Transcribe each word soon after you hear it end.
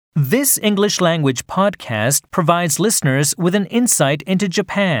This English language podcast provides listeners with an insight into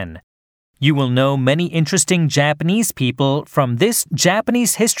Japan. You will know many interesting Japanese people from this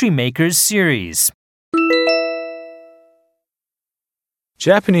Japanese History Makers series.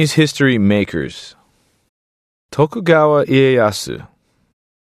 Japanese History Makers. Tokugawa Ieyasu,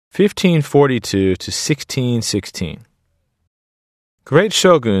 1542 to 1616. Great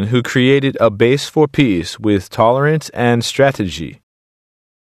shogun who created a base for peace with tolerance and strategy.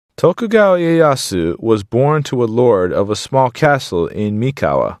 Tokugawa Ieyasu was born to a lord of a small castle in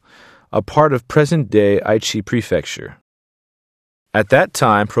Mikawa, a part of present-day Aichi Prefecture. At that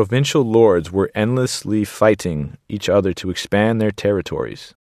time, provincial lords were endlessly fighting each other to expand their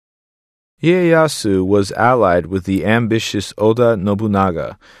territories. Ieyasu was allied with the ambitious Oda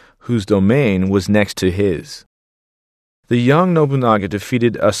Nobunaga, whose domain was next to his. The young Nobunaga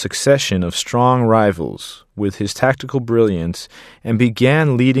defeated a succession of strong rivals with his tactical brilliance and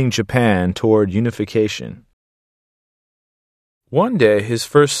began leading Japan toward unification. One day, his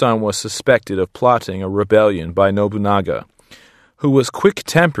first son was suspected of plotting a rebellion by Nobunaga, who was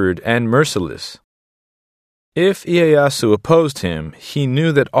quick-tempered and merciless. If Ieyasu opposed him, he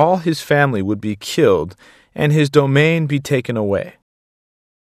knew that all his family would be killed and his domain be taken away.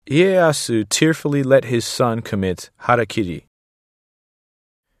 Ieyasu tearfully let his son commit harakiri.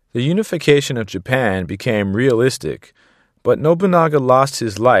 The unification of Japan became realistic, but Nobunaga lost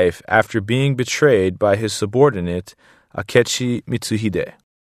his life after being betrayed by his subordinate, Akechi Mitsuhide.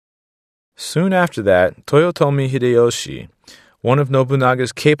 Soon after that, Toyotomi Hideyoshi, one of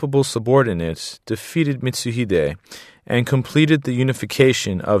Nobunaga's capable subordinates, defeated Mitsuhide and completed the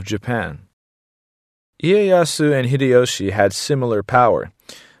unification of Japan. Ieyasu and Hideyoshi had similar power,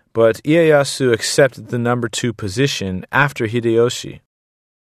 but Ieyasu accepted the number 2 position after Hideyoshi.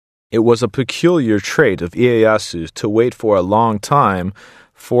 It was a peculiar trait of Ieyasu's to wait for a long time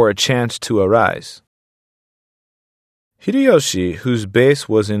for a chance to arise. Hideyoshi, whose base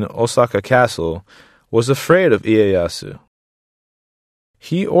was in Osaka Castle, was afraid of Ieyasu.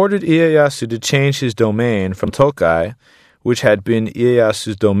 He ordered Ieyasu to change his domain from Tokai, which had been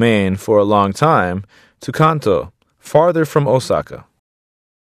Ieyasu's domain for a long time, to Kanto, farther from Osaka.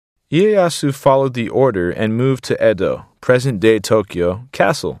 Ieyasu followed the order and moved to Edo, present-day Tokyo,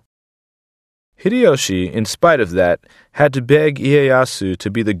 castle. Hideyoshi, in spite of that, had to beg Ieyasu to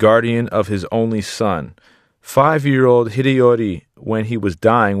be the guardian of his only son, 5-year-old Hideyori, when he was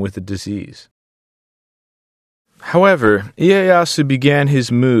dying with a disease. However, Ieyasu began his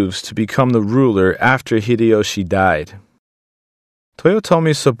moves to become the ruler after Hideyoshi died.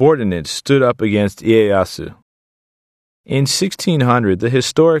 Toyotomi's subordinates stood up against Ieyasu. In 1600, the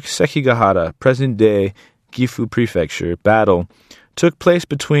historic Sekigahara, present-day Gifu Prefecture, battle took place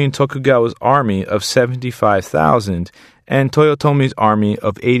between Tokugawa's army of 75,000 and Toyotomi's army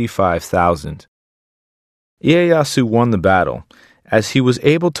of 85,000. Ieyasu won the battle, as he was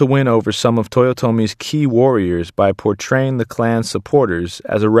able to win over some of Toyotomi's key warriors by portraying the clan's supporters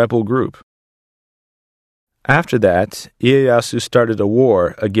as a rebel group. After that, Ieyasu started a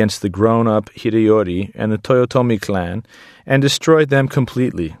war against the grown-up Hideyori and the Toyotomi clan and destroyed them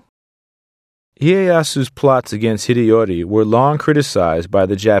completely. Ieyasu's plots against Hideyori were long criticized by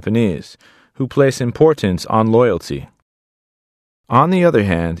the Japanese, who place importance on loyalty. On the other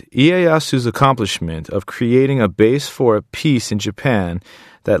hand, Ieyasu's accomplishment of creating a base for a peace in Japan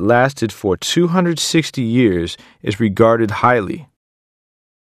that lasted for 260 years is regarded highly.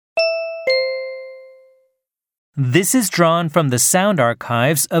 This is drawn from the sound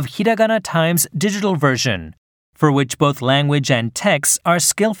archives of Hiragana Times digital version, for which both language and text are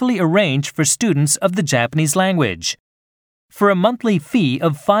skillfully arranged for students of the Japanese language. For a monthly fee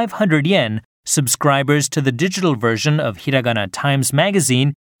of 500 yen, subscribers to the digital version of Hiragana Times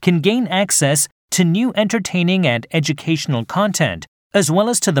magazine can gain access to new entertaining and educational content, as well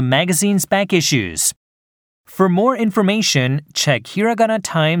as to the magazine's back issues. For more information, check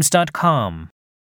hiraganatimes.com.